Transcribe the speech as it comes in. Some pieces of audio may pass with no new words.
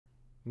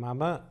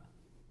මම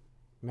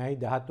මැයි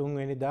 13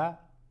 වෙනිදා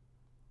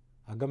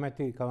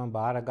අගමැතිකම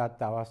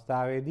බාරගත්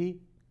අවස්ථාවේදී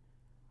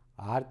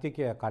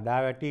ආර්ථිකය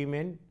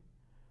කඩාවැටීමෙන්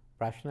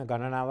ප්‍රශ්න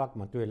ගණනාවක්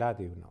මතුවලා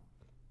තිබුණා.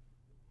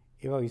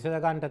 ඒවා විසඳ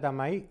ගන්නට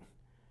තමයි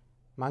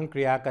මං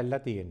ක්‍රියා කළා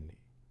තියෙන්නේ.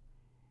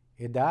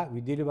 එදා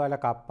විදුලි බල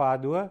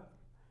කප්පාදුව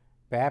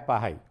පෑ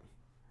 5යි.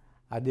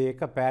 අද ඒක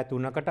පෑ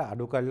 3කට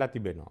අඩු කරලා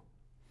තිබෙනවා.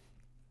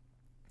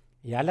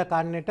 යල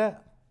කන්නට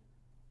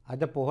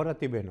අද පොහොර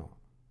තිබෙනවා.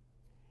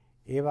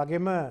 ඒ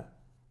වගේම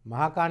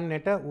මහ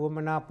කන්නට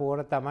උවමනා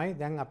පොහොර තමයි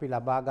දැන් අපි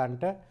ලබා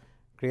ගන්නට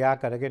ක්‍රියා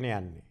කරගෙන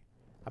යන්නේ.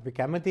 අපි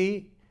කැමති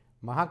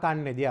මහ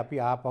කන්නේදී අපි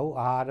ආපහු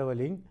ආහාර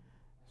වලින්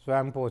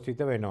ස්වයංපෝෂිත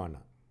වෙනවන.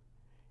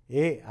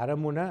 ඒ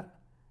අරමුණ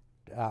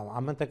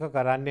අමතක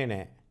කරන්නේ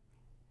නැහැ.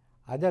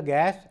 අද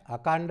ගෑස්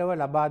අකණ්ඩව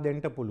ලබා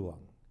දෙන්න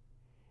පුළුවන්.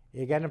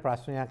 ඒ ගැන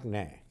ප්‍රශ්නයක්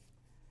නැහැ.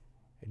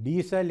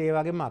 ඩීසල් ඒ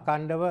වගේම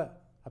අකණ්ඩව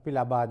අපි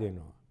ලබා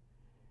දෙනවා.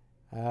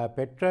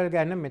 පෙට්‍රල්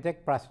ගැන මෙතෙක්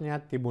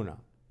ප්‍රශ්නයක් තිබුණා.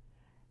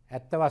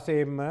 ඇත්ත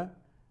වශයෙන්ම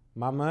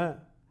මම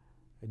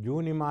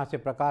ජූනි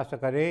මාසේ ප්‍රකාශ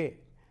කරේ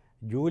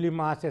ජූලි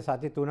මාසේ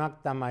සති 3ක්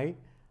තමයි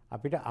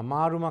අපිට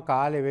අමාරුම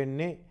කාලෙ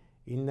වෙන්නේ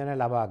ඉන්ධන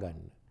ලබා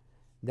ගන්න.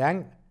 දැන්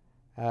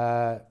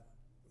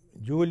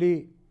ජූලි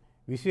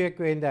 21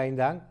 වෙනිදා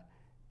ඉඳන්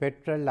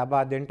පෙට්‍රල්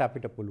ලබා දෙන්න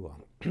අපිට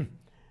පුළුවන්.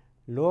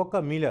 ලෝක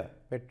මිල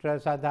පෙට්‍රල්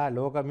සඳහා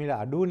ලෝක මිල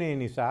අඩුුනේ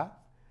නිසා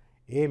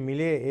ඒ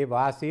මිලේ ඒ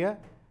වාසිය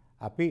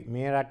අපි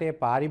මේ රටේ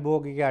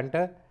පාරිභෝගිකයන්ට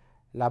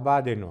ලබා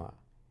දෙනවා.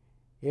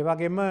 ඒ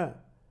වගේම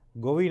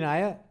ගොවි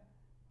ණය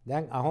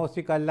දැන්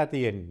අහෝසි කරලා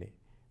තියෙන්නේ.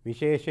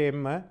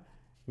 විශේෂයෙන්ම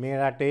මේ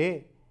රටේ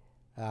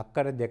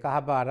අක්කර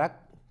 2.5ක්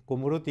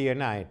කුඹුරු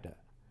තියෙන අයට.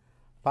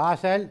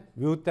 පාසල්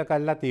විවෘත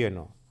කරලා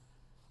තියෙනවා.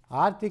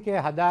 ආර්ථිකය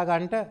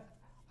හදාගන්නට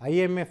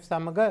IMF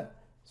සමග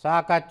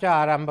සාකච්ඡා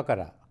ආරම්භ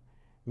කරා.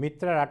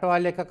 මිත්‍ර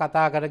රටවල් එක්ක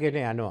කතා කරගෙන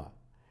යනවා.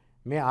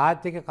 මේ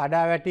ආර්ථික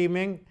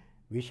කඩාවැටීමෙන්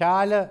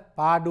විශාල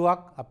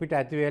පාඩුවක් අපිට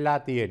ඇති වෙලා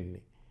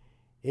තියෙන්නේ.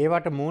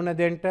 ඒවට මුහුණ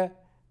දෙන්න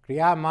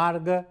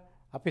ක්‍රියාමාර්ග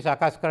අපි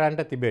සකස්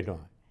කරන්න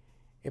තිබෙනවා.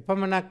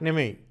 එපමණක්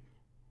නෙමෙයි.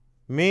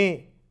 මේ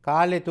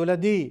කාලය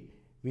තුලදී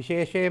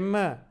විශේෂයෙන්ම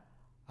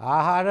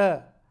ආහාර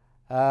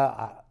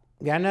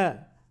ගැන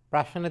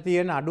ප්‍රශ්න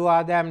තියෙන අඩු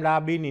ආදායම්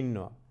ලාභීන්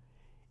ඉන්නවා.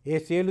 ඒ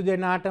සියලු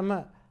දෙනාටම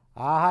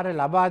ආහාර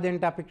ලබා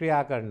දෙන්න අපි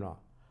ක්‍රියා කරනවා.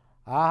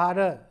 ආහාර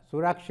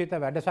සුරක්ෂිත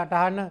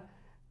වැඩසටහන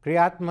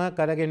ක්‍රියාත්මක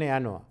කරගෙන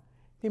යනවා.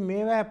 ඉතින්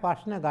මේවා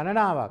ප්‍රශ්න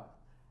ගණනාවක්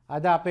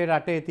අද අපේ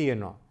රටේ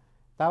තියෙනවා.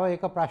 තව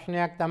එක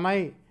ප්‍රශ්නයක්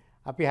තමයි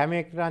අපි හැම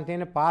එකටම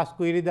තියෙන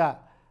පාස්කු ඉරිදා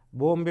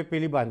බෝම්බේ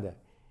පිළිබඳ.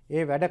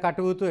 ඒ වැඩ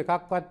කටයුතු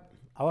එකක්වත්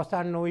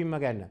අවසන් නොවීම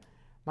ගැන.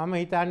 මම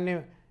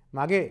හිතන්නේ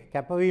මගේ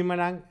කැපවීම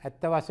නම්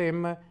ඇත්ත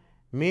වශයෙන්ම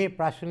මේ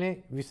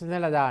ප්‍රශ්නේ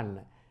විසඳලා දාන්න.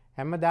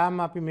 හැමදාම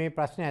අපි මේ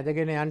ප්‍රශ්නේ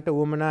ඇදගෙන යන්න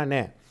උවමනා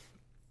නැහැ.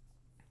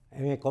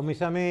 මේ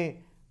කොමිසමේ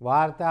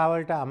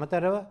වාර්තාවලට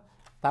අමතරව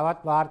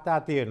තවත් වාර්තා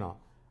තියෙනවා.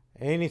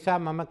 ඒ නිසා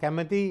මම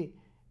කැමති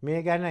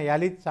මේ ගැන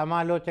යලිත්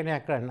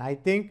සමාලෝචනයක් කරන්න. I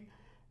think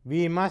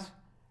we must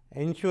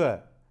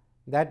ensure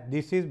that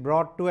this is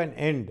brought to an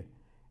end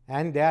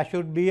and there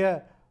should be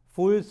a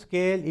full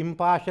scale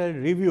impartial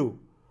review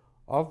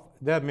of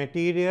the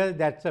material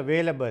that's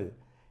available.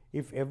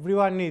 If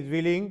everyone is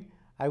willing,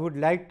 I would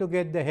like to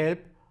get the help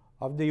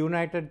of the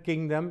United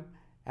Kingdom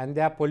and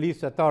their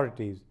police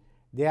authorities.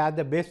 They are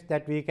the best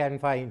that we can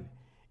find,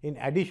 in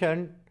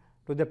addition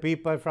to the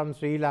people from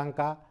Sri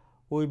Lanka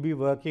who will be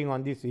working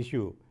on this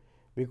issue,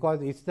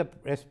 because it's the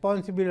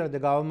responsibility of the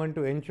government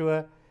to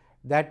ensure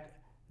that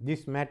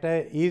this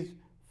matter is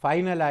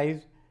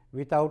finalized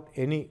without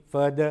any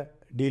further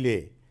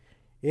delay.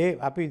 ඒ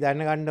අපි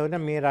දැනගන්න ඕන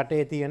මේ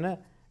රටේ තියෙන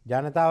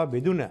ජනතාව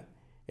බෙදුන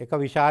එක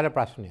විශාල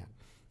ප්‍රශ්නයක්.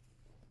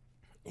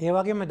 ඒ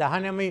වගේම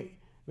 19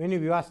 වෙනි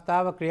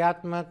ව්‍යවස්ථාව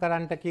ක්‍රියාත්මක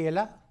කරන්නට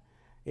කියලා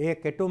ඒ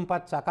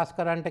කෙටුම්පත් සකස්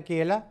කරන්නට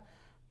කියලා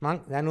මං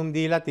දැනුම්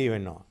දීලා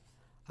තියෙනවා.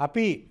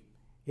 අපි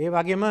ඒ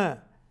වගේම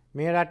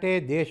මේ රටේ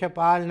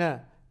දේශපාලන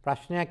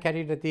ප්‍රශ්නයක්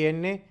හැටියට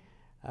තියෙන්නේ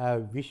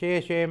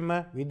විශේෂයෙන්ම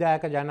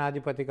විධායක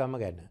ජනාධිපතිකම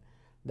ගැන.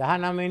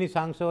 19 වෙනි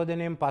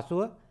සංශෝධනයෙන්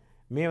පසුව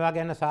මේවා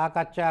ගැන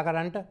සාකච්ඡා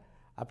කරන්නට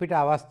අපිට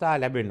අවස්ථා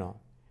ලැබෙනවා.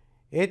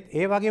 ඒත්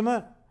ඒ වගේම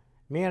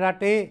මේ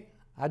රටේ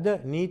අද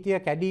නීතිය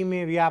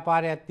කැඩීමේ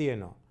ව්‍යාපාරයක්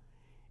තියෙනවා.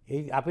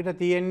 අපිට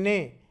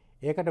තියෙන්නේ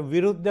ඒකට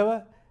විරුද්ධව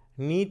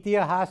නීතිය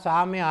හා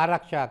සාමය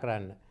ආරක්ෂා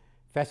කරන්න.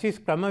 ෆැසිස්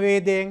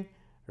ක්‍රමවේදයෙන්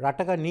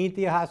රටක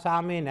නීතිය හා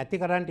සාමය නැති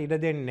කරන්න ඉඩ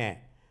දෙන්නේ නැහැ.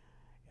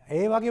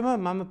 ඒ වගේම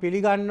මම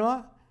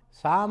පිළිගන්නවා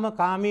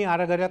සාමකාමී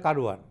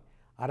අරගලකරුවන්.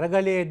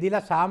 අරගලයේ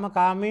දීලා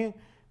සාමකාමී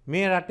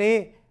මේ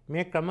රටේ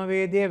මේ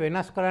ක්‍රමවේදය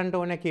වෙනස් කරන්න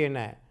ඕන කියන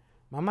අය.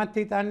 මමත්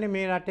හිතන්නේ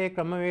මේ රටේ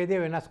ක්‍රමවේදය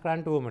වෙනස්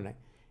කරන්න ඕමනයි.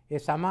 ඒ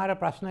සමහර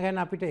ප්‍රශ්න ගැන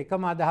අපිට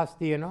එකම අදහස්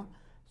තියෙනවා.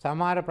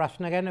 සමහර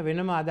ප්‍රශ්න ගැන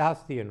වෙනම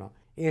අදහස් තියෙනවා.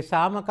 ඒ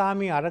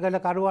සාමකාමී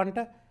අරගලකරුවන්ට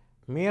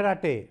මේ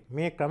රටේ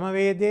මේ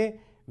ක්‍රමවේදයේ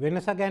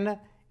වෙනස ගැන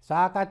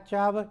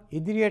සාකච්ඡාව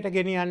ඉදිරියට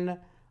ගෙනියන්න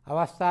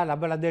අවස්ථා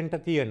ලැබලා දෙන්න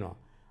තියෙනවා.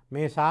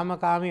 මේ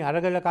සාමකාමී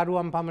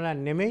අරගලකරුවන් පමණක්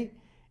නෙමෙයි,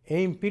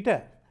 එයින් පිට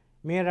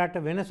මේ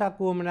රට වෙනසක්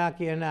වුමනා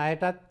කියන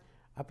අයටත්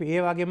අපි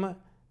ඒ වගේම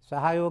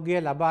සහයෝගය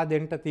ලබා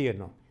දෙන්න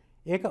තියෙනවා.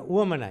 ඒක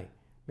උවමනයි.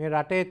 මේ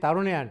රටේ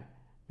තරුණයන්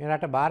මේ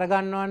රට බාර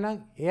ගන්නවා නම්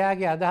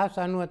එයාගේ අදහස්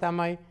අනුව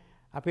තමයි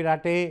අපි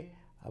රටේ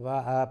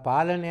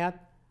පාලනයත්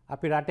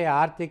අපි රටේ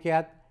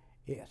ආර්ථිකයත්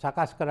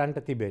සකස් කරන්න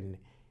තිබෙන්නේ.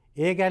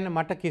 ඒ ගැන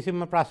මට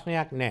කිසිම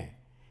ප්‍රශ්නයක් නැහැ.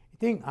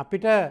 ඉතින්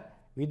අපිට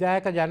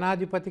විධායක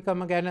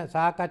ජනාධිපතිකම ගැන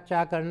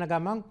සාකච්ඡා කරන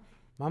ගමන්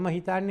මම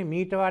හිතන්නේ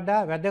මීට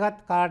වඩා වැදගත්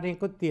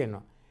කාරණයකුත්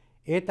තියෙනවා.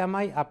 ඒ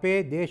තමයි අපේ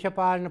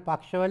දේශපාලන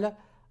පක්ෂවල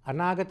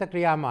අනාගත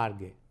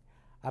ක්‍රියාමාර්ගය.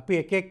 අපි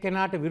එක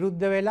එක්කෙනාට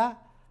විරුද්ධ වෙලා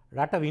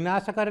රට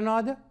විනාශ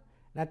කරනවද?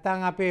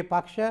 නැත්නම් අපේ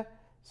පක්ෂ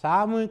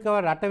සාමූහිකව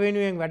රට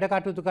වෙනුවෙන් වැඩ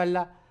කටයුතු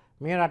කළා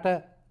මේ රට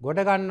ගොඩ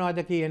ගන්නවද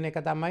කියන එක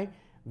තමයි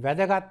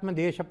වැදගත්ම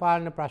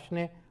දේශපාලන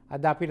ප්‍රශ්නය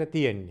අද අපිට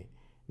තියෙන්නේ.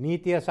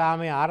 නීතිය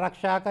සාමය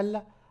ආරක්ෂා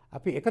කළා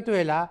අපි එකතු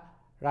වෙලා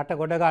රට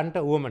ගොඩ ගන්නට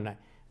උවමනයි.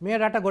 මේ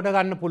රට ගොඩ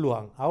ගන්න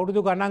පුළුවන්.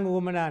 අවුරුදු ගණන්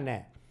උවමනා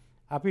නැහැ.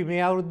 අපි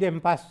මේ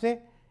අවුරුද්දෙන් පස්සේ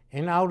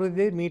එන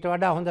අවුරුද්දේ මීට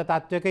වඩා හොඳ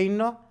තත්වයක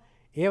ඉන්නවා.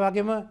 ඒ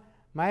වගේම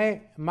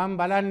මම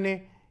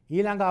බලන්නේ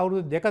ඊළඟ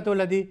අවුරුදු දෙක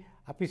තුළදී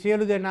අපි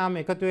සියලු දෙනාම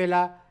එකතු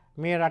වෙලා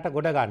මේ රට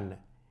ගොඩ ගන්න.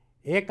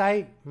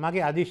 ඒකයි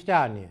මගේ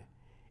අදිෂ්ඨානය.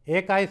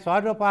 ඒකයි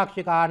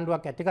ස්වර්ණපාක්ෂික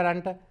ආණ්ඩුවක් ඇති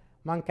කරන්නට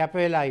මං කැප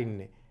වෙලා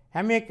ඉන්නේ.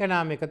 හැම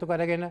එක්කෙනාම එකතු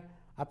කරගෙන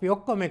අපි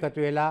ඔක්කොම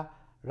එකතු වෙලා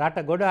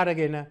රට ගොඩ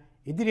අරගෙන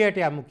ඉදිරියට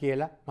යමු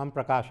කියලා මම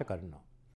ප්‍රකාශ කරනවා.